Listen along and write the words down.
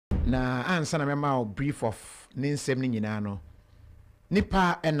na ansa na mema brief of ne nsɛm ne nyinaa no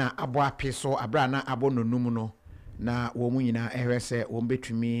nipa na abo apeso abra na abo nonum no na wo mu nyinaa ehwe sɛ wo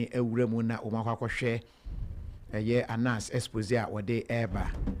betumi awura mu na wo makwakwhwɛ eye anas expose a wode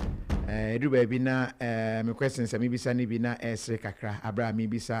eba edu ba bi na me question sɛ me bisa ne bi na esre kakra abra me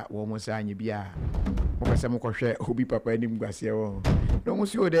bisa wo mu sa anye bia mo kwese mo kwhwɛ obi papa anim gwase wo no mo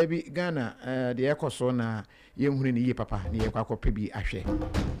si o da bi Ghana de ekoso na yenhunu ne yi papa ne yekwakɔpɛ bi ahwɛ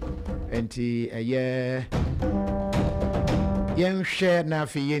enti eye yenhwɛ na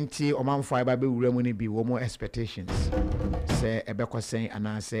afi yenti omanfo aba be wura mu ne bi wo mo expectations se ebekosen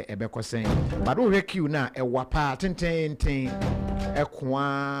anase ebekosen but wo rekiu na ewapa tententen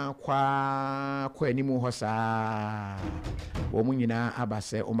ekwa kwa animu ho saa wo mu nyina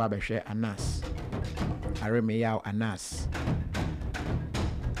abase o ma behwe anas areme yaw anas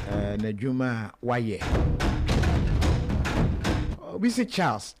na juma waye we see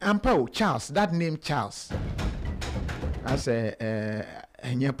Charles Charles, that name Charles I say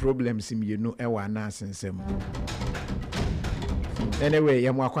any problems in you know ewa anas nsem. Anyway,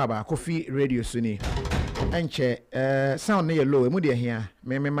 yamwakwa ba KOFI Radio suni. Enche sound near low. Emu dey here.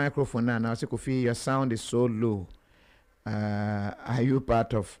 Me microphone now. Say KOFI, your sound is so low. Are you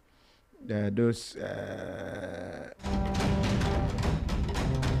part of those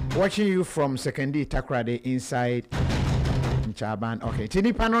watching you from Sekondi Takrade inside Chaban? Okay.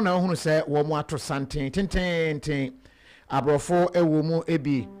 Tini pano na hunu say wo mo ato santen ten abrofo ewo mu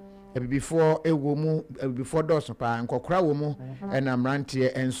ebi before ewomu before doso pa nkokora womu na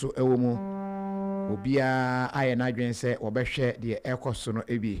mrantie enso ewomu obia aye na adwen se obehwe de ekoso no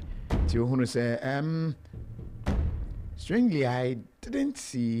ebi ti ohunu se strangely I didn't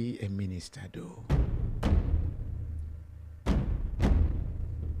see a minister though.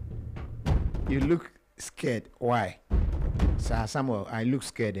 You look scared. Why? Sir Samuel, I look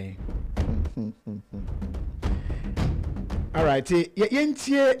scared, eh? All right,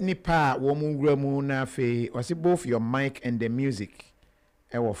 yentie nipa wo mu wura mu na fe wasi both your mic and the music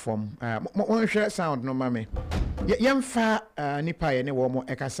ewo form one share sound no mame yemfa nipa ye ne wo mu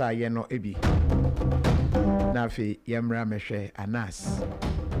ekasa ye no ebi na fe yemra mehwe anas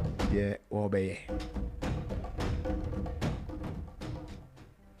ye obeye.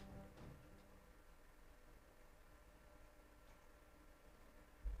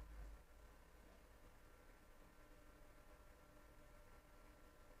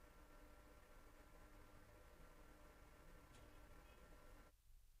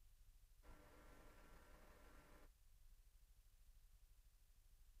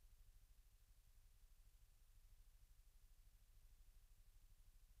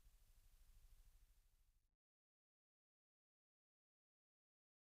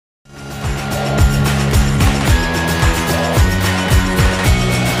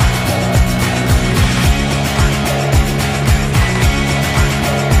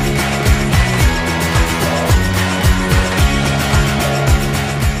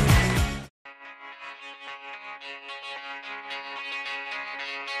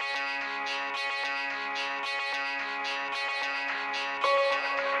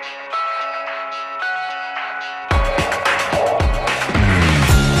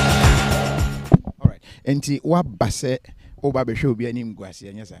 Enti wa base oba be hwe obi anim guase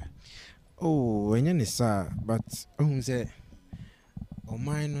anya sa oh enya ne sa but ohun se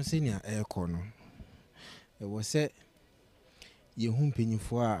oman no senior aircon no e wo se ye hu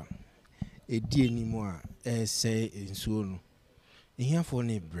mpanyifo a edi enimu a se ensuo no ehiafo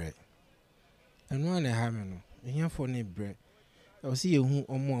ne bre eno na ha me no ehiafo ne bre o se ye hu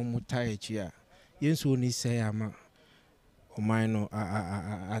omo tai echi a yensuo ni se ama oman no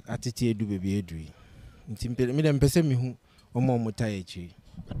atete edu bebe edui.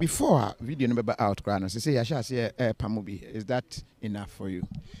 Before video number out crana say yasha say pamobi is that enough for you?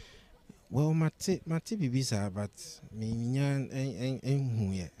 Well mate bibisa but me nya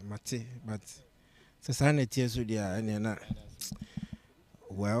enhu ye mate but society so dia na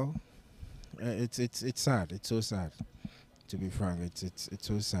well it's sad, it's so sad to be frank, it's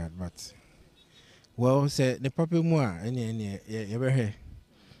so sad but well say the papa mu a ene ye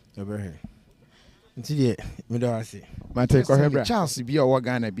be Nti me do ase mate ko hebra Charles bi o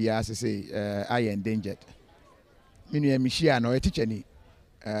Ghana bi ase say I endangered minu ya mihia na o teacher ni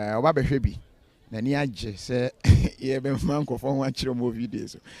oba behwe bi na ni age say ye be man ko fo ho akire mo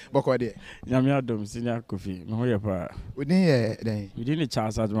videos boko de nyame adom senior KOFI me ho ye pa odin ye den odin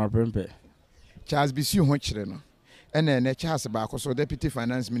Charles adoma prempe Charles bi si ho kire no ene Charles ba ko so deputy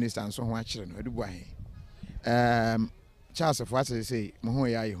finance minister so ho akire no edubu ahe Charles for say mo ho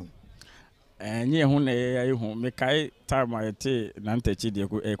ya ye ho Nye ho na ye ho me kai time I te na ntachi de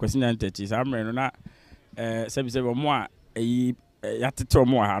kwesi na ntachi sa amre no na se mo a ya tete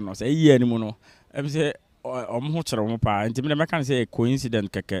mo ha no se yi ani mu no em se om ho kire mo pa nti me kan say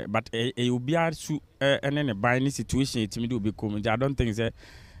coincident keke but obi a su ene ne ban ni situation etimi de obi kom I don't think say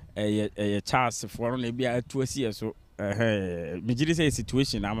chance for no be a to asi so me gidi say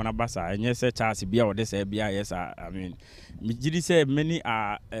situation amana basa enye say chance bia o de say bia yes I mean me gidi say many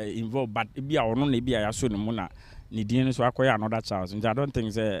are involved but bia ono na bia ya so ne mu na ni din so akoya another chance I don't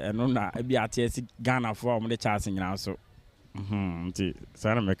think say eno na bia atiesi Ghana for om de chance nyina so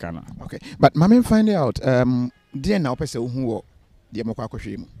sana mekana. Okay, but mama find out dear now person who wo de mokwa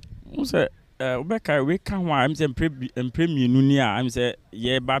kwhwe mu who say obeka we kan ho am say premier nu ni am say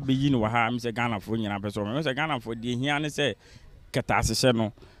ye ba be yi no ha am say Ghana for nyina person am say Ghana for de hia ne say keta asese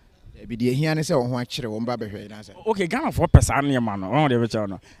no be de hia ne say wo ho akire wo mba behwe na say okay Ghana for person ne ma no won de be che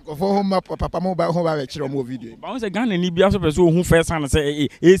no go for home papa mo ba ho ba be kire mo video ba won say Ghana ni bia so person who first hand say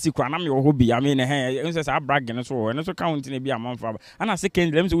esi kwa na me wo ho bi I mean won say brag ne so wo ne so count ne bia manfa ana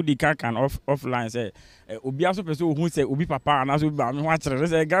second let me say we can offline say obi aso person who say obi papa na so ba me ho akire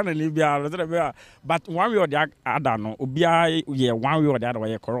say Ghana ni bia but one way or the other no obi ye one way or the other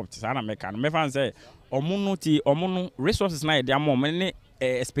we corrupt say na me kan me fan say omo resources na de am ne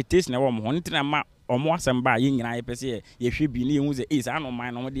expectation e wo mo ntina ma omo asem ye nyina ye pese ye hwe bi ne ye hu say say no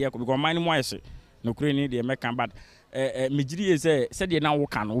man no de because man mo ayese no kure ni de meka but me giri ye say de na wo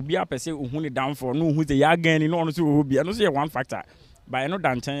ka no obi apese ohun ni down for no hu say ya gan ni no so wo bi no so ye one factor by no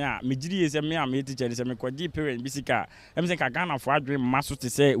dan chen ya me giri ye say me am teacher say me kwaji parent bisika em say ka Ghana for adwin maso te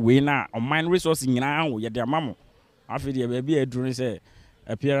say we na o man resource nyina ho ye de amamo afi de ba bi eduru say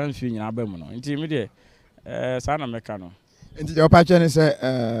appearance fi nyina ba mu no nti me de sana meka no nti the opportunity say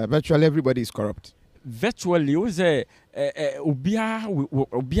virtually everybody is corrupt virtually we say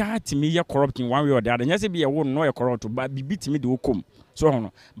obia timi ye corrupt in one way or the other nyase bi ye wo no ye corrupt but bibi timi de wokom so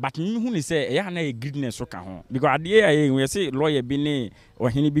hono but me hu ni say ya na ye greediness so ka ho because ade we say lawyer bi ne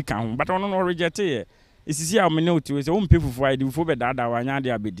ohini bi ka ho but ono no reject ye isisi a me ne otu say o mpe fufu ai de fufu be dada wa nya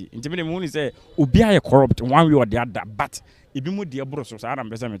de abedi nti me hu ni say obia ye corrupt one way or the other but ebi mu de bro so ara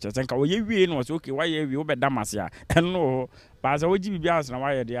mbese me chese nka wo ye wie no so okay wa ye wie wo be damase a eno ba za wo ji bibi as na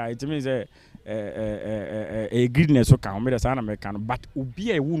wa ye de a it means a greediness so can me sana me can but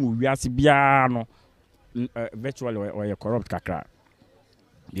obi a wu no wiase bia no virtually or corrupt kakra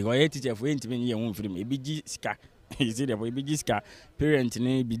because ye teacher for intimi ye hu film e bi gi sika you see there for e bi gi sika parent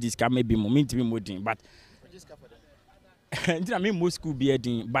ni bi sika maybe mo intimi modin but ntina me mo school bi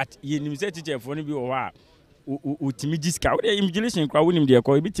edin but ye nim say teacher for no bi wo ha utimi gi sika wo immigration kwa wo nim de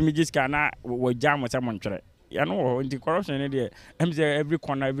ko e bi timi gi sika na wo jam say mo ntwere ya no anti corruption ni de em say every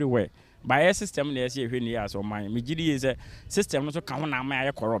corner everywhere by system na yesi ehwe ni as o man me gidi is system no so ka ho na man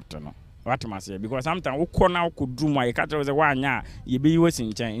aye corrupt no what must say because sometimes wo kọ na wo drum aye ka tell say wa anya ye be yiwe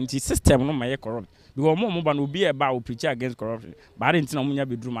sinchen nti system no ma ye corrupt because mo ba no be e ba o preach against corruption but nti na mo nya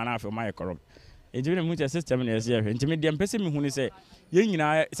be drum na afa ma ye corrupt e jibe mu system na yesi ehwe nti me dem pese me hu ni say ye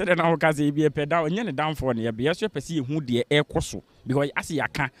nyina say de na wo ka say be e pe down nya ne down for ne ye be yeso pese ye hu de e koso because as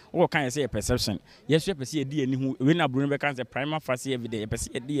yaka wo kan say perception yeso pese ye di ani hu we na bru ne be kan say prima facie evidence pese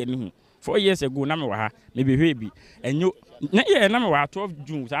ye di ani hu 4 years ago na me wa ha me be hwe bi enyo na ye na me wa 12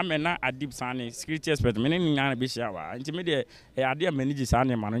 June sa me na adib sane security expert me ni na be share wa nti me de ade manage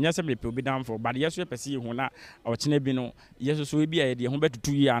sane ma no nya se me pe obi down for but yeso pese ye hu na o chene bi no yeso so bi ye de hu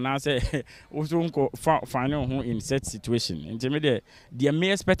betutu yi ana se wo so nko find hu in such situation nti me de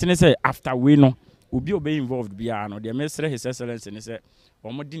me expect ne say after we no obi obey involved bia no de me sere his excellence ne say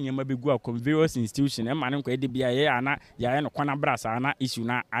omo di nyema begu a various institution e ma ne nko e de bia ye ana ya ye no kwana brasa ana issue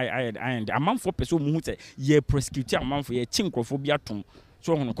na I amanfo pese mu hu say ye prosecute amanfo ye chinkrofo bia tom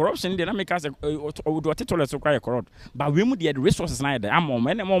so hono corruption de na make us o do titolo so kwa corrupt but we mu de resources na de amom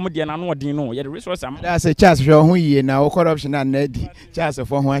ene mo de na no odin no ye resources am da say chance hwe ho yie na corruption na na di chance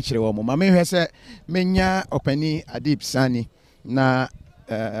fo ho akire wo mo ma me hwe se menya opani Adib Sani na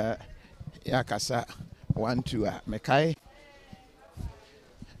ya kasa 1 2 a mekai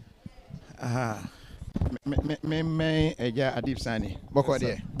me eja Adib Sani boko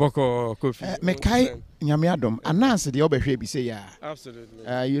de boko kofi mekai nyame adom announce de obehwe bi say ya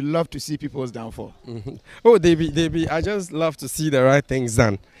absolutely you love to see people's downfall. Oh, they be I just love to see the right things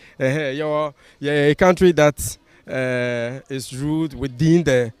done. You're a country that is ruled within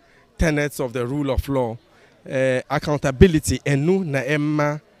the tenets of the rule of law, accountability enu na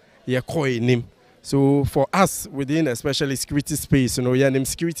emma ye koinim. So for us within especially security space, you know,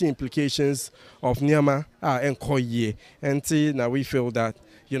 security implications of Nyama and Koye, and now we feel that,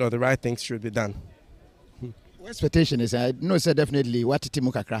 you know, the right things should be done. Expectation is I know say definitely what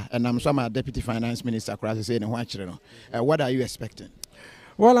Timu Kakra and I'm some deputy finance minister across saying what are you expecting?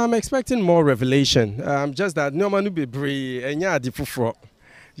 Well, I'm expecting more revelation. Just that no man will be brave and yeah,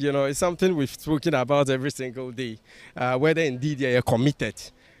 you know, it's something we've spoken about every single day. Whether indeed you're committed.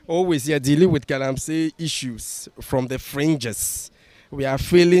 Always you're dealing with Galamsey issues from the fringes. We are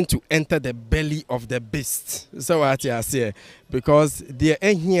failing to enter the belly of the beast. So what I say, because they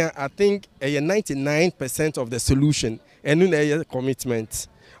are here, I think 99% of the solution and a commitment.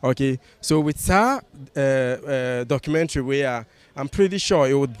 Okay, so with our documentary where I'm pretty sure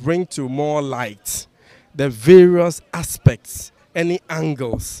it would bring to more light the various aspects, any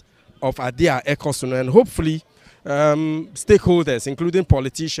angles of Adia ecosystem, and hopefully stakeholders, including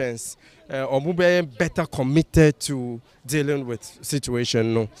politicians, or be better committed to dealing with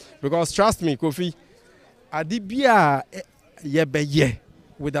situation. No, because trust me, Kofi, Adibia yebeye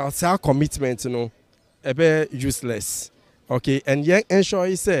without our commitment, ebe useless. Okay, and young ensure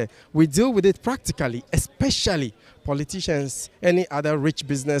is we deal with it practically, especially politicians, any other rich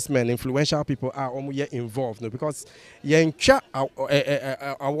businessmen, influential people are almost involved. No, because young chat, I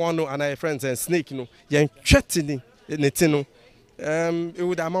want to and I friends and snake, young chatting it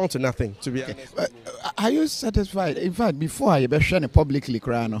would amount to nothing, to be honest. Are you satisfied? In fact, before I be sharing publicly,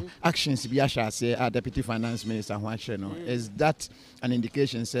 actions be say our deputy finance minister, is that an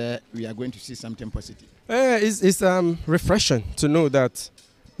indication, sir, we are going to see something positive? It's refreshing to know that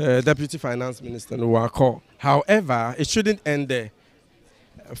deputy finance minister will call. However, it shouldn't end there.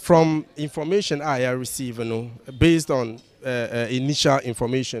 From information I receive, based on initial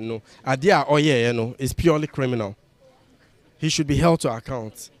information, Adia Oye, is purely criminal. He should be held to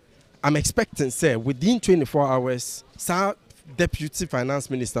account. I'm expecting, sir, within 24 hours, Sir Deputy Finance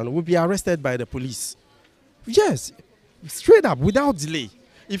Minister will be arrested by the police. Yes, straight up, without delay.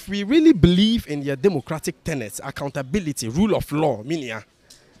 If we really believe in your democratic tenets, accountability, rule of law,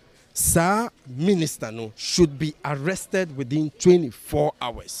 Sir Minister should be arrested within 24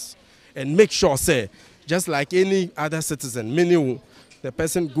 hours. And make sure, sir, just like any other citizen, the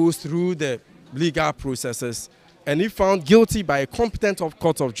person goes through the legal processes, and if found guilty by a competent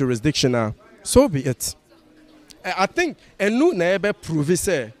court of jurisdiction, so be it. I think, and no neighbor prove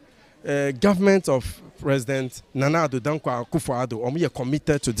say, government of President Nana Addo Dankwa Akufo-Addo, we are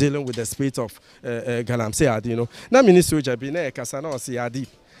committed to dealing with the spate of Galamsey. Na minister Jabi na kasana osi adi.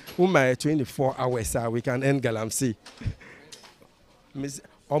 24 hours, we can end Galamsey.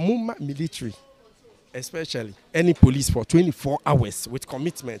 Omuma military, especially any police for 24 hours with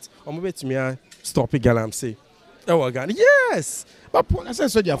commitment. Omube to me stop Galamsey. Yes, but I said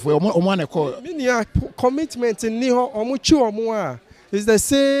soldier for commitment in Niho Omuchu it's the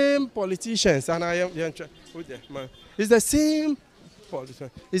same politicians, and I am it's the same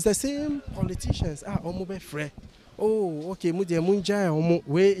politicians. It's the same politicians. Omube free. Oh, okay. Munja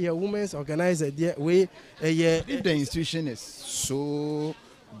we your women's organizer there. If the institution is so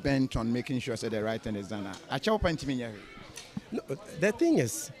bent on making sure that the right thing is done, no, the thing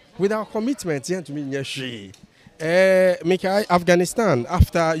is, with our commitment, Afghanistan,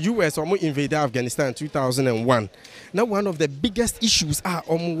 after US invaded Afghanistan in 2001, now one of the biggest issues are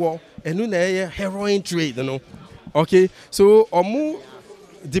war and heroin trade. Okay, so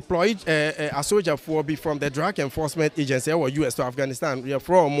deployed a soldier from the Drug Enforcement Agency or US to Afghanistan. We are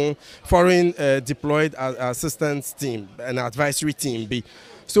from foreign deployed assistance team, an advisory team.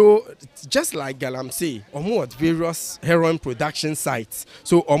 So just like Galamsey, at various heroin production sites.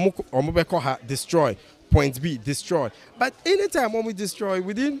 So destroy. Point B, destroy. But anytime when we destroy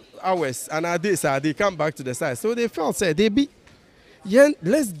within hours and our days, they come back to the site. So they felt, say,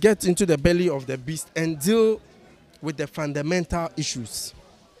 let's get into the belly of the beast and deal with the fundamental issues.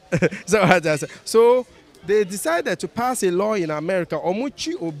 So they decided to pass a law in America.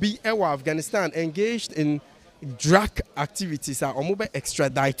 Omuchi Obi Ewa Afghanistan engaged in drug activities are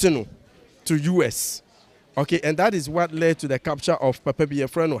extradited to US. Okay, and that is what led to the capture of Papa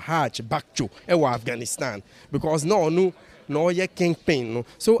Biafrano Hajj Bakcho Ewa Afghanistan. Because no kingpin.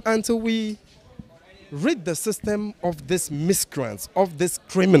 So until we rid the system of these miscreants, of these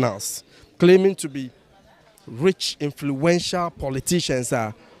criminals claiming to be rich, influential politicians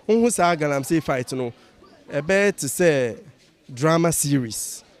are Galamsey fight, about to say drama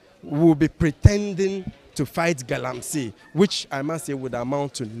series. We will be pretending to fight Galamsey, which I must say would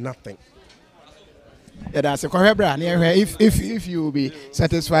amount to nothing. Yeah, that's a if you will be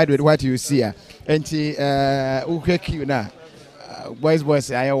satisfied with what you see, and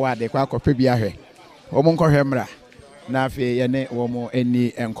boys, I award the Quack of Pibia. Omonko Hemra, Nafi, Yane, Womo,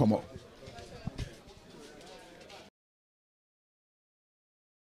 any and Como.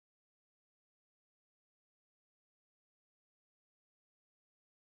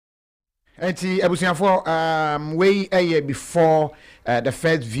 enti abusuafo we before the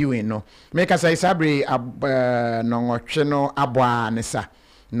first viewing no make us say sabre no ngotwe no aboa ne sa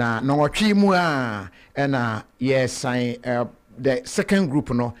na no ngotwe mu na yes the second group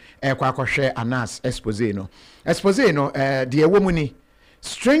no kwa akohwe anas expose no de ewo ni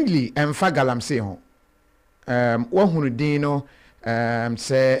strangely emfa Galamsey ho wahunu din no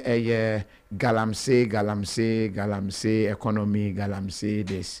say Galamsey economy Galamsey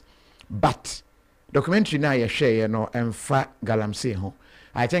this but documentary na ye share no emfa Galamsey ho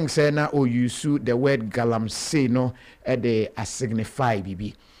I think say na o use the word Galamsey no de signify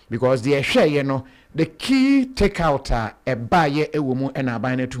bibi because the share no the key take out a buyer a woman and a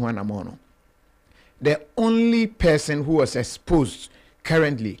buyer to one amount. The only person who was exposed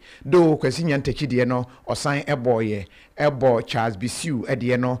currently, though Kwesinya Techidi no or sign a boy Charles Bisu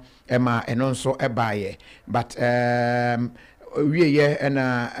Ediano Emma and also a buyer, but we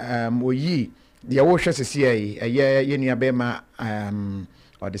and we the Awosha CCA a year Yenia Bema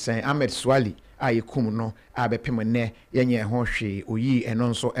or the same Ahmed Swali. Ayikum no abepemene yenye honhwe oyi eno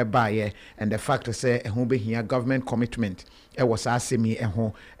nso ebaye and the fact say ehun be hia government commitment e was asemi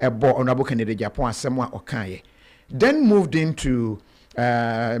ehun ebo honorable Kennedy Japan asemu a okaye then moved into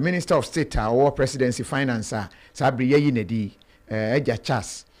Minister of State or Presidency Finance sabri yeyi nedi eja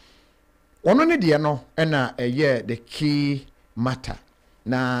Charles ono ne de no na the key matter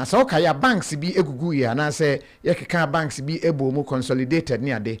na so kaya banks bi egugu ya na say yekeka banks bi ebo mu consolidated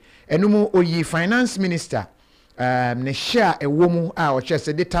ni ade enumu oyi finance minister ne share ewo mu a o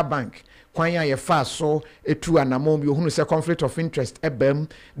chese data bank kwan ya ye fa so etu anamon bi ohunu say conflict of interest ebam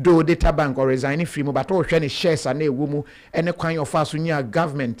do data bank or resign free mu but o hwe ne shares na ewo mu ene kwan ya fa so nya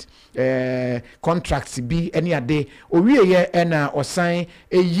government contracts bi ene ade owie ye na osan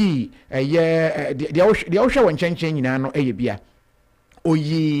eyi de o hwe won chenchen nyina no eye bia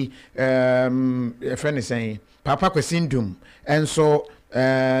oyi friend is saying papa kwesindum enso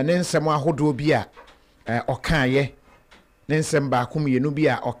ne nsem ahodo bi a okaye ne nsem ba akum yenu bi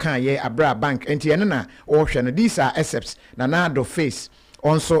a okaye abra bank enti ene na o hwe no these are excepts na do face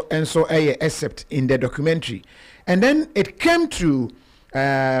also enso except in the documentary and then it came to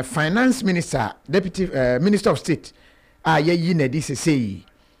finance minister deputy minister of state ye na di sei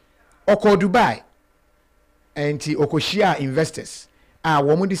oko Dubai enti okoshia investors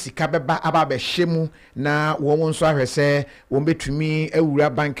womu di sika beba aba be hyemu na womu nso ahwese won betumi awura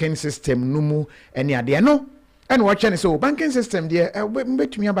banking system numu ene ade no ene wo kyene so banking system de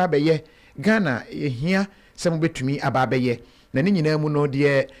betumi aba be ye Ghana ehia se mo betumi aba be ye na ni nyina mu no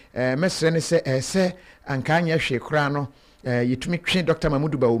de mesre ne se anka anya hwe kura no yitumi twe Dr.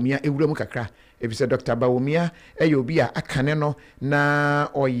 Mamudu Bawumia ewura mu kakra efise Dr. Bawumia obi a akane no na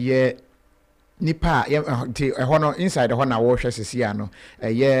oye nipa hono inside hono wo hwe sisia no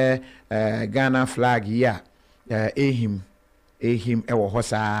Ghana flag ya ehim ewo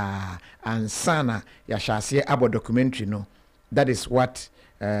hosa ansana ya shase abo documentary no that is what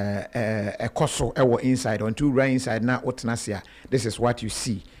koso ewo inside on two right inside na otnasia this is what you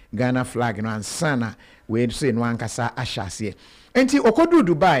see Ghana flag no ansana we say no ankasa ashase enti okodu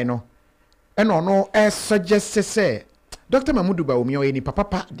Dubai no eno no suggest say Dr. Mamudu Bawumia we ni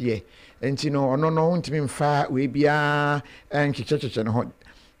papa de enti no no ntimi mfa we bia enkichecheche no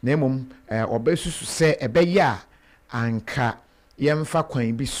na emom obesusu se ebeya anka yemfa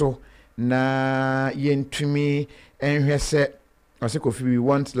kwan bi so na yentumi enhwese ose KOFI we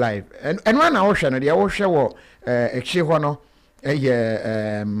want live and one na wo hwe no de wo hwe wo ekye ho no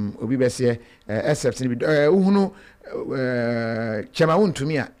obi bese except ni uhunu chema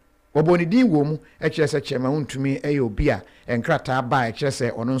wontumi a oboni din wo mu ekye se chema wontumi obi a enkrata ba ekye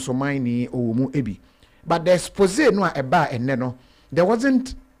se ono nso man ni owo mu ebi but the expose no a eba enne no there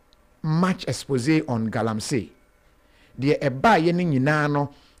wasn't much expose on Galamsey the eba ye ni nyina no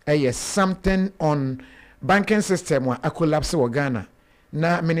something on banking system wa collapse wo Ghana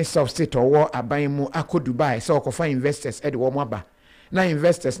na Minister of State or aban mu akọ Dubai so okofa investors e de wo mu aba na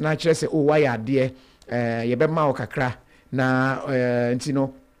investors na kire se o why ade ye be ma o kakra na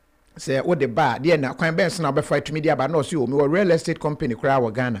ntino say what the bar there na kwan ben so na be fight media ba no so o real estate company kra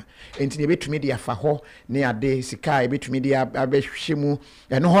wo Ghana ntine betumi dia fa ho na ade sika betumi dia abehwemu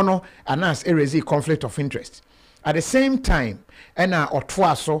eno ho no anas erezi conflict of interest at the same time ena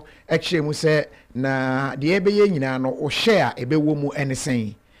otoa so ekye say na de ebeye nyina no o share ebewo mu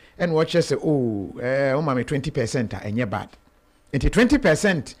enesen and watch say o ma me 20% enye bad into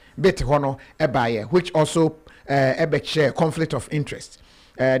 20% bit hono ebaye which also ebe share conflict of interest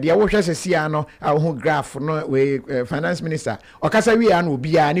the awosha se sia no aho graph no we finance minister okasa wi an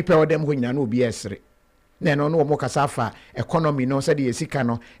obi a ni pe odem ho nyina no obi esre na no no mo kasa fa economy no said the sika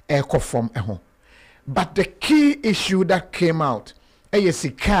no from ho. But the key issue that came out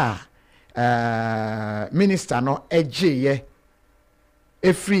sika minister no ye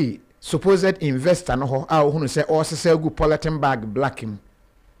a free supposed investor no ho a who say or say go polythene bag black him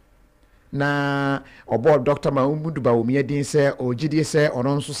na obo Dr. Mahmudu Bawumia din say o gidi say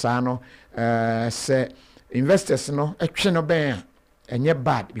ono nso sa no say investors no etwe no ben enye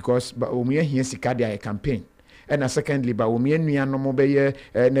bad because Bawumia hia sika dia campaign and secondly Bawumia nua no mo be ye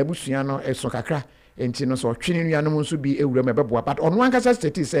na busua no eso kakra enti no so twene nua no nso bi ewura me beboa but ono ankasa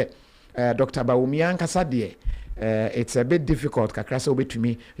state say Dr. Bawumia ankasa de it's a bit difficult kakra say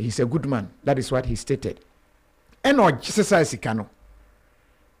obetumi he's a good man, that is what he stated. And o sesa sika no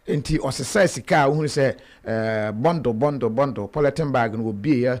enti osesa sika who say bundle polythene bag no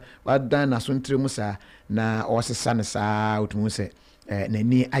obi ya wadan na so ntremu sa na osesa ne sa otumu say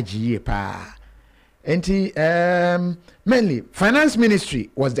nani agiye pa enti mainly finance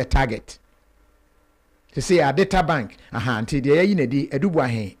ministry was the target to say a data bank enti de yi na di edubu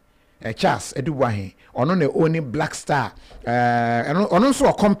ahen Charles edubu ahen ono na only Black Star ono so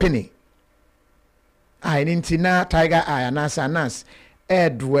a company enti na Tiger Eye anas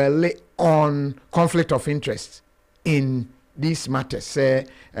dwell on conflict of interest in these matters. Say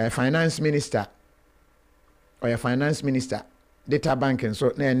finance minister or a finance minister, data bank and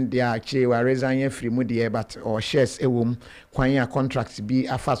so then they are actually were resigning free mudi but or shares kwanya contracts be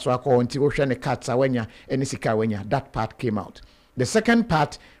a fast work or until ocean cuts awenya any sika wenya. That part came out. The second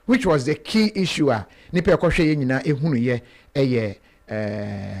part, which was the key issue, nipe akoshe nyina ehunu ye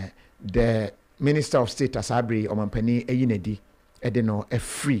the Minister of State Asabri Omampani Eyinedi edeno a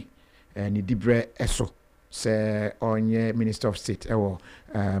free ni dibre eso se onye Minister of State ewo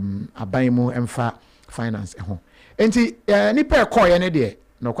abaimu emfa finance eho enti nipa call ye ne de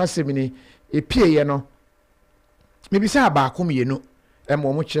no kwasemi ni epie ye no maybe say abaako mienu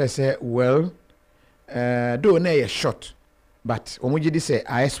mo mo kire say well do na ye short but omugidi say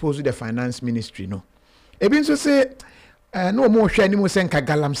I expose the finance ministry no ebi nso say no mo hwe ani mo say nka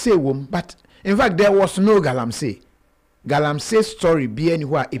Galamsey wom but in fact there was no Galamsey story be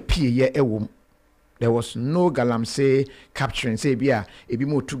anywhere epie ye ewom. There was no Galamsey capturing say bia ebi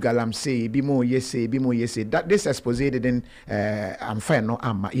mo to Galamsey ebi mo yese that this expose didn't unfair no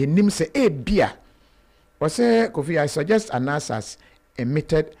amma ye nim say bia was say Kofi I suggest Anas has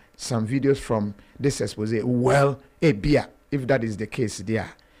emitted some videos from this expose. Well bia if that is the case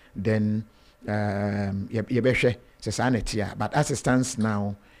there then ye be hwe say sanetia but as it stands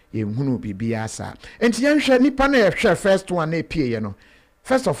now hunu bibia sa enti yenhwe nipa na yehwe first one na pie ye no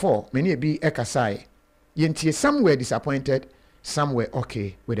first of all many be ekasai yentie somewhere disappointed somewhere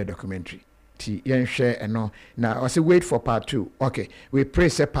okay with the documentary ti yenhwe eno na I say wait for part 2 okay we pray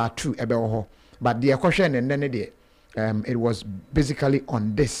say part 2 ebe ho but the question and then it was basically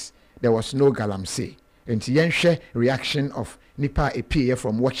on this there was no Galamsey enti yenhwe reaction of nipa pie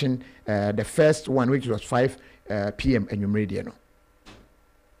from watching the first one which was 5 p.m. enumerated no.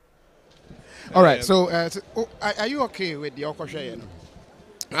 All right, so are you okay with the Okoshe?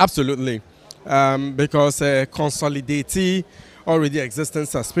 Absolutely, because consolidating already existing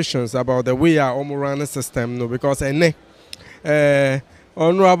suspicions about the way our Omurana system, no, because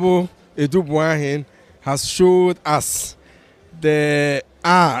Honorable Edubuahin has showed us the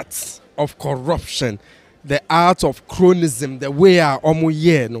art of corruption, the art of cronism, the way our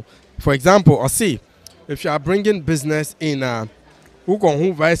Omuye, no. For example, I see if you are bringing business in.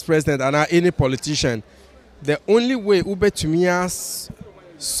 Who vice president and any politician, the only way ube to me as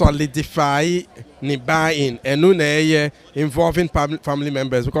solidify ni buy-in and involving family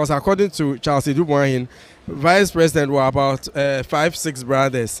members, because according to Charles Edubuahin, vice president were about 5-6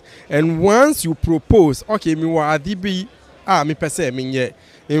 brothers, and once you propose okay me wa adibi me person me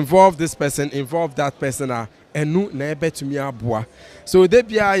involve this person, involve that person and no na ebe to me aboa. So they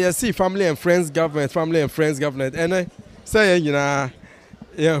be you see family and friends government and say you know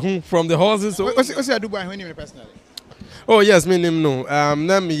from the horses. So what's Dubai when you personally? Oh yes, me name no.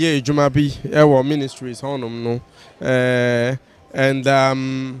 Name ye Jumabi our ministries honum no. And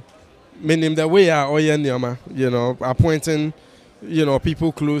me name the way you know, appointing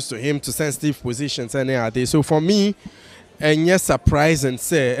people close to him to sensitive positions and they. So for me, and yes surprise and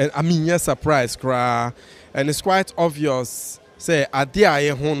say yes surprise cry, and it's quite obvious say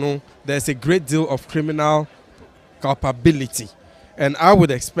there's a great deal of criminal culpability. And I would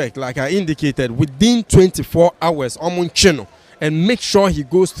expect, like I indicated, within 24 hours, and make sure he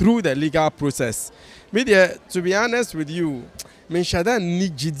goes through the legal process. Media, to be honest with you, Menshada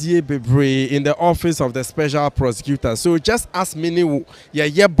Nijidie Bebre in the office of the special prosecutor. So just as many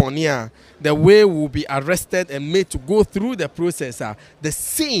Bonia, the way will be arrested and made to go through the process are the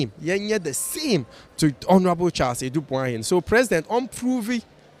same. The same to Honorable Charles Edubuahin. So President Ompruvi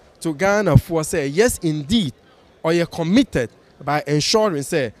to Ghana for say yes indeed, or you're committed by ensuring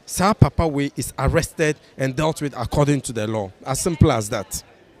say Sir Papa Way is arrested and dealt with according to the law. As simple as that.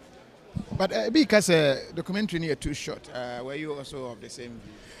 But because documentary near too short, were you also of the same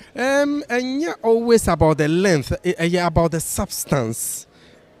view? And yeah, always about the length, yeah, about the substance,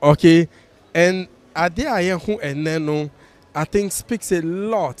 okay. And I think speaks a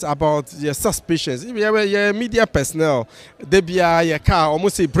lot about your suspicions. Your media personnel, they be your car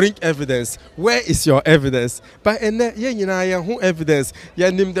almost say bring evidence. Where is your evidence? But evidence.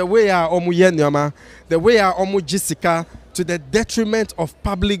 The way Jessica to the detriment of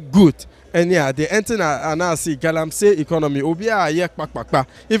public good. And yeah, the enter and I see Galamsey economy,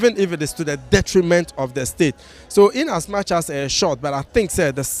 even if it is to the detriment of the state. So in as much as a short, but I think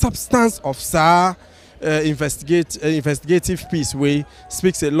the substance of SAR investigative piece way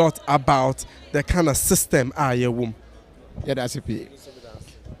speaks a lot about the kind of system womb. Yeah, that's it.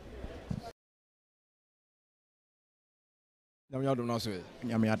 You're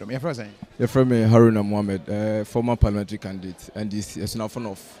from Haruna Mohammed, former parliamentary candidate, and this is now fun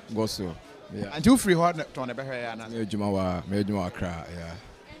of Goso. Yeah. And two free hot to on a better. You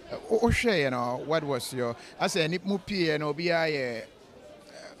know, what was your? I said, Nipmupi and Obia.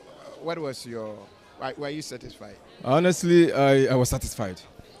 What was your? Were you satisfied? Honestly, I was satisfied.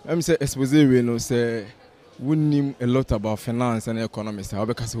 I'm say expose we know say we know a lot about finance and economics. How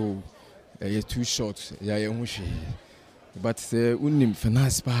because you're too short. But say unim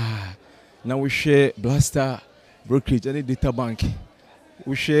finance pa now we share blaster brokerage any data bank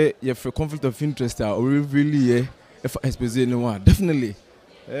we share if a conflict of interest or really if expose no one definitely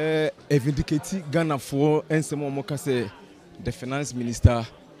vindicate Ghana for and some more say the finance minister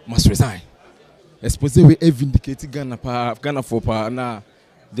must resign expose we vindicate Ghana for pa na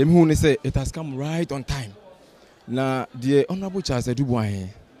them who say it has come right on time na the honorable Charles Edubuahin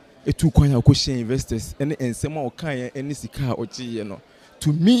it took one question investors and some more kind any sika or you know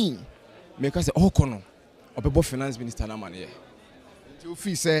to me make us say oh kono obebo finance minister na man here to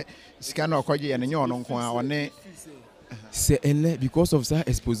fee say sika no kwaje and nyo no nko a one say ene because of that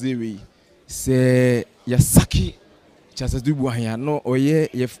expose we say ya saki Charles Edubuahin no oye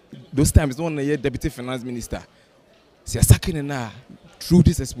those times one year deputy finance minister say saki na through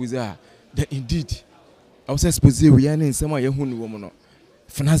this expose then indeed I was expose we yan in some ye hunu wo no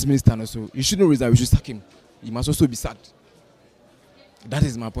finance minister also, you shouldn't resign, we should sack him. He must also be sacked. That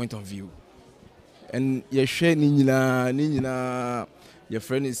is my point of view. And your share nina your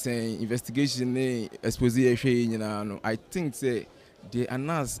friend is saying investigation expose no. I think say they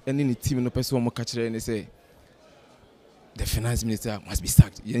announce any team no person more catch and they say the finance minister must be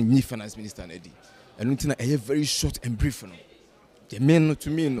sacked. You need finance minister already. And nothing a very short and brief no. The men to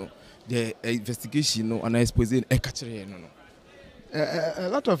me no the investigation no and I expose a catch no. A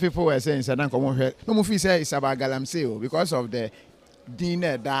lot of people were saying no more say it's about Galamsey because of the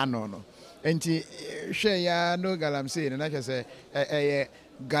dinner no. And share ya no Galamsey and I can say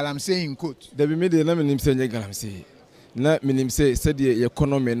Galamsey in quote. There be made the name say Galamsey. Let me say said the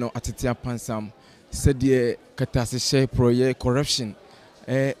economy no atitia pansam said the catastrophe project corruption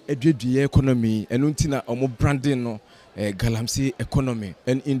the economy and untina omo branding no Galamsey economy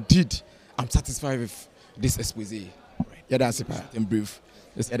and indeed I'm satisfied with this expose. Yeah, that's it. In brief.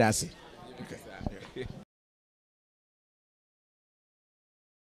 Yeah, that's it. Okay.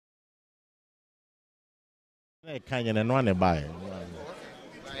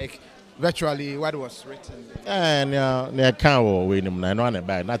 Like virtually what was written. And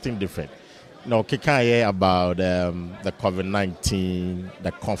nothing different. No, Kikaye about the COVID-19,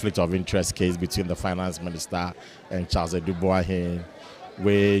 the conflict of interest case between the finance minister and Charles Edubuahin.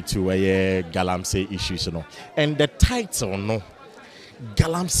 Way to a Galamsey issues, you know, and the title, no,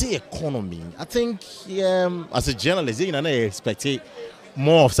 Galamsey economy. I think as a journalist, you know, I expect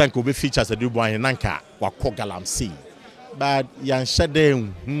more of some could be features that do boy in Nanka or call Galamsey, but yan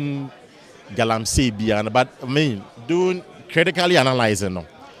shade Galamsey beyond. But I mean, doing critically analyzing, no,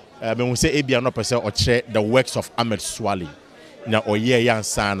 when we say ABN no percent or check the works of Ahmed Swali, now or yan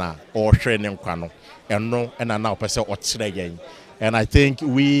sana or training kwano, and no, and now percent or again. And I think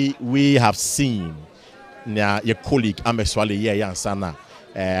we have seen your colleague Ameswali Yansana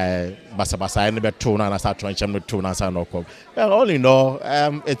Basa and the tone and I start trying to tone and sound. Well, all in all,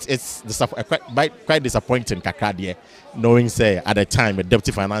 it's quite disappointing, Kakadie, knowing say at the time a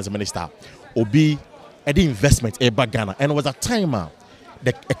deputy finance minister Obi the investment in Ghana, and it was a time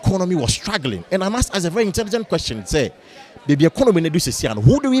the economy was struggling. And I'm asked as a very intelligent question, say, the economy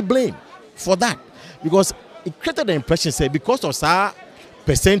who do we blame for that? Because it created the impression, say, because of our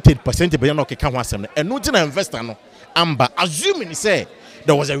percentage, but you're not and not an investor, no, assuming say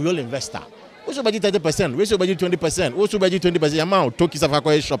there was a real investor. Who should budget 30%? Who should budget 20%? Who should budget 20% amount? Tokis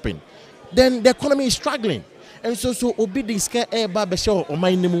of shopping. Then the economy is struggling. And so obi the scare besho o my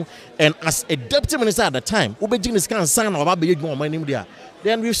and as a deputy minister at the time, obi the scan sign or baby on my name there.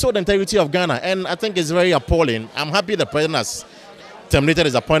 Then we saw the integrity of Ghana, and I think it's very appalling. I'm happy the president has terminated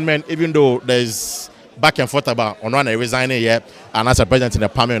his appointment, even though there's back and forth about on resigning yet and as a president in the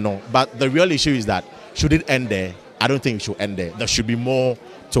parliament. No. But the real issue is that should it end there? I don't think it should end there. There should be more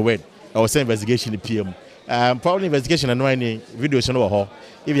to it. I was saying investigation in the PM. Probably investigation and no any videos on her.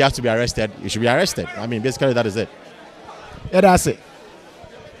 If you have to be arrested, you should be arrested. I mean, basically that is it. Yeah, that's it.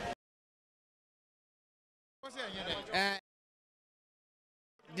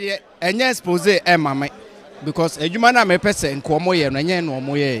 The any expose mama because adwuma na me pese nkomo ye no enye no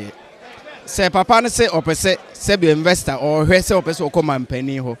mo ye. Se papa ne se opese se be investor or hwe se opese okoma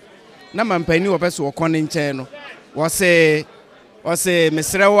mpani ho. Na mampani opese okone nche no. Wo se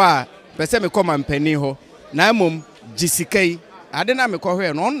mesrewa pese me koma mpani ho. Na mom jisikai ade na me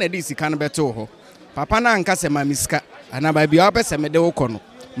kohwe no on na di sika no beto ho. Papa na nka se mamiska ana ba bia opese me de wokono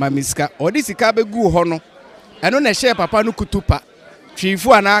mamiska odi sika begu ho no. Eno na share papa no kutupa.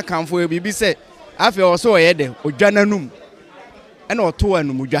 Chifu ana kanfo bibi se afi oso oyede odwananum ena oto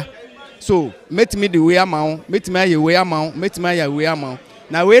anumudwa so metimi de we amount metimi aye we amount metimi aye we amount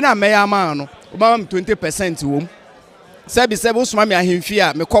na we na meya amount no oba 20% wom sebi usuma me ahemfi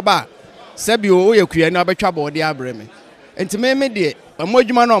a mekoba sebi o yekua na obetwa bode abre me enti me de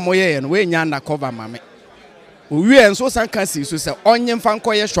amodwuma na omoye no we nya na cover mame owie enso san kasi so se onye mfa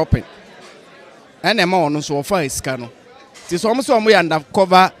nkoye shopping ena ma ono so ofa esika no ti so mo ya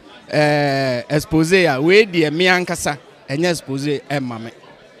undercover expose ya we de me ankasa enye expose mame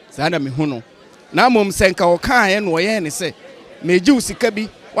sa na me hu no na mom senka o kan ye no ye ne se meji usika bi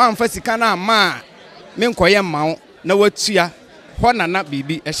wa mfa sika na ma me nkoye mawo na watua ho na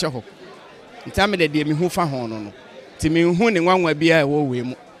bibi ehye ho ntame de me hu fa ho no ti me hu ne nwanwa bi a wo we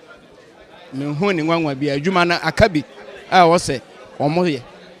mu me hu ne nwanwa bi adwuma na akabi a wo se omo ye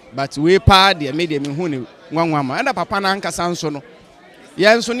but we pa de me hu ne nwanwa ma enda papa na nkasa nso no ye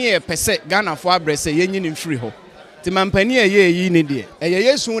nso ne ye pese Ghana fo abrese ye nyini mfiri ho ti mampani ye yi ne de ye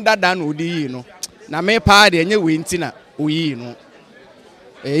yesu dada na odi yi no na me pa de nye we ntina oyi no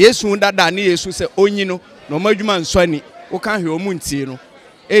yesu dada ne yesu se onyi no na omadwuma nsoni wo kan hwe omu ntie no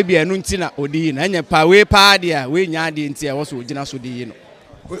ebi enu ntina odi yi na nye pa we pa de a we nya de ntie wo so ogina so de yi no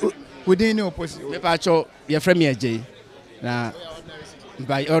within the opposite me pa cho ye frɛ me agye na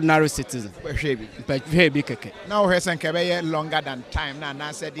by ordinary citizen be keke now we say kebe longer than time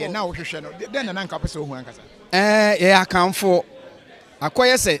na said now we hwehwe no then na nka pese ohu ankasa ye akanfo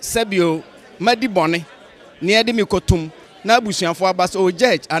akoye se sebio madi bone ne ye de mi kotum na abusuafo abasa o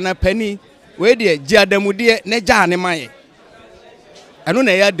judge ana pani we de gi adamude ne gya ne maye eno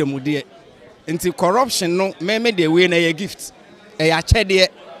na ye adamude nti corruption no me de we na ye gift ya chede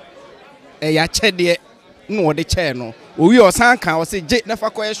no de chair no owi osan kan o se je na fa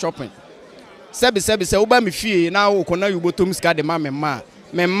koye shopping sebi wo ba me fie na wo kona yubotom ska de ma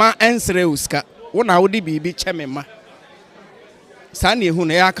memma ensre uska wo na wo de bibi che memma sa na ehu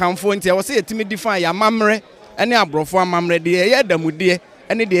na ya kanfo nti wo se yetimi define ya mamre ene abrofo amamre de ye damude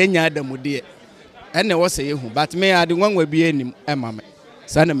ene de enya damude ene wo se yehu but me ade nwanwa bi enim emame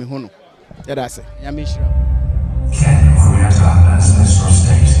sa na me hu no ya da se ya me shira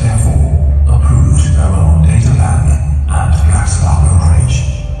their own data bank and gas coverage.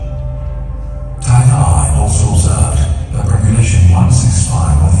 Type also observed that Regulation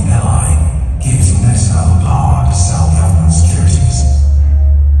 165 of the LI gives Minister the power to sell government securities.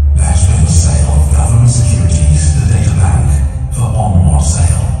 There's been the sale of government securities to the data bank for onward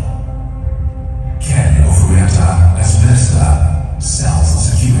sale. Ken Ofuriata, as Minister, sells the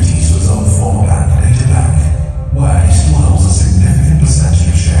securities to his own former bank, data bank, where he still holds a significant percentage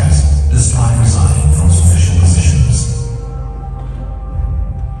of shares despite resigning from his official positions.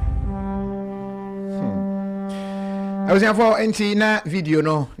 I was here for na video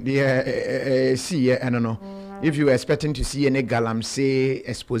no the see I don't know if you were expecting to see any Galamsey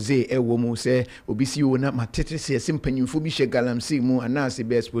expose e wo mu say obi see wo na matete say simpanyimfo bi she Galamsey mu and say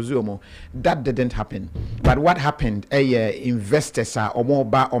be expose mo that didn't happen. But what happened investors are omo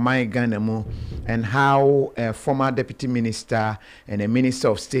ba oman Ghana mu and how a former deputy minister and a minister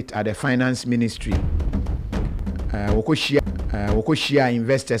of state at the finance ministry wokoshia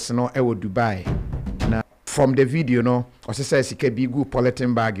investors no e wo Dubai na from the video no ɔsɛ sɛ sika bi gu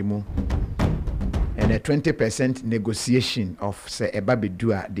polythene bag mu and a 20% negotiation of say eba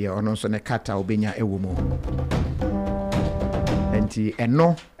bedu a de ono so ne kata obenya ewo mu enti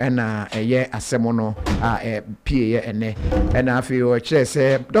eno na eye asemo no a PA ene na afi o kire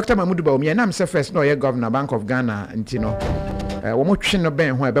say Dr. Mahmoud Bawumia na am say first no ye governor Bank of Ghana enti no wo mo twe no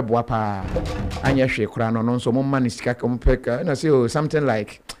ben ho ebeboa pa anya hwe kura no no so mo man sika ko peka na say oh something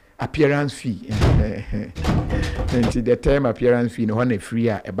like appearance fee enti the term appearance fee no ho na free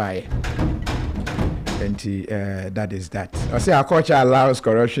a ebaye. And that is that. I say our culture allows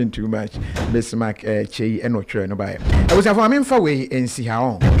corruption too much. Bismarck Chey and Ocho no buy. I was for me for way and see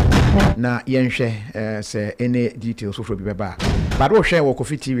how na yenhwe say any details so be ba. But we share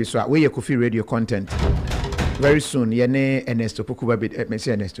KOFI TV so we KOFI Radio content. Very soon yene Ernesto Poku ba me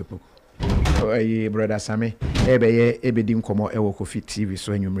say Ernesto Poku. Oh brother Sami ebedi nkomo KOFI TV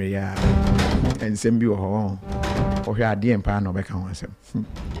so anwumre ya ensem bi wo ho. Ohwe ade empa na obeka ho asem.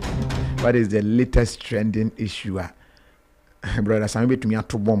 What is the latest trending issue? Brother, some bit me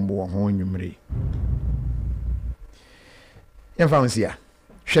to bomb or home numeri. You found here.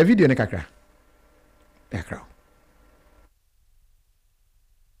 Share video ne kakra. Kakra.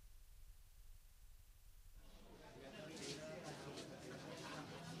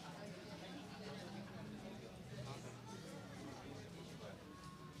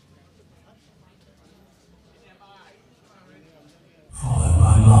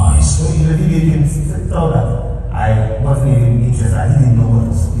 So he didn't tell that I wasn't even interested. I didn't know what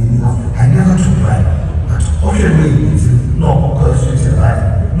was really happening. I never took right. But option way is no constitution right.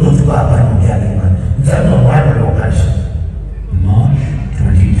 No to go up and get it. In terms of why the location. March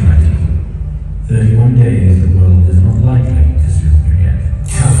 2020. 31 days the world is not likely to soon forget.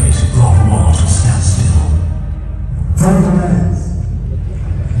 COVID brought the world to stand still. Brothers,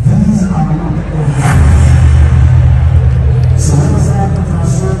 these are not over. So let us have the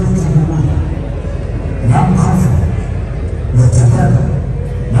concerning to the world. I'm confident that together,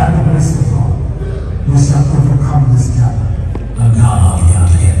 by the grace of God, we shall overcome this challenge. And Ghana began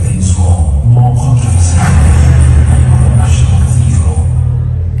to get things wrong, more controversy than the national cathedral.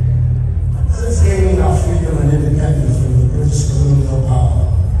 Since gaining our freedom and independence from the British colonial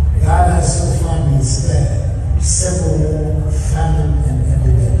power, Ghana has so far been spared several more famine and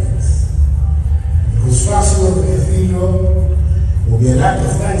epidemics. The construction of the cathedral will be an act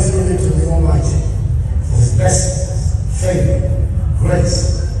of thanksgiving to the Almighty for His blessings, favor, grace,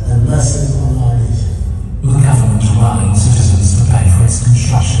 and mercy on our nation. Will the government allowing citizens to pay for its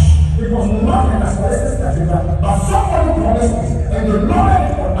construction? It was not in the Celestial Cathedral, but somebody promised us, and the Lord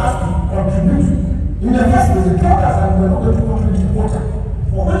for us to contribute. In the first place, the talk as I'm going to contribute water,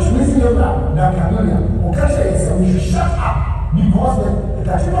 for which reason you now, Canada, or Canada is we should shut up because the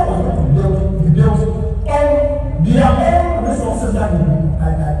cathedral was not built on their own resources that we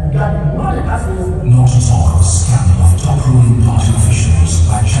got, not the castles. Not to talk of a scandal of top ruling party officials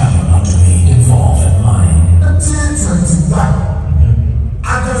by Chairman under me involved in mine. 2021,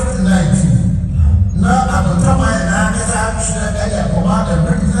 August 19. Now, at the time I command the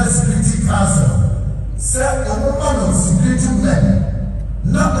British Security Council. Said a woman of security men.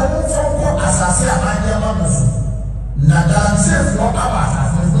 Not a woman from Assassin by the Amazon. Now, that says what our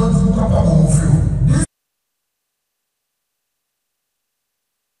assassins don't look up on you.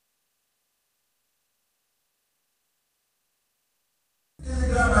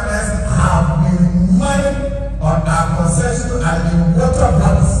 On our concession and the water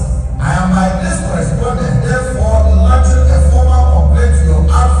bodies. I am by this correspondent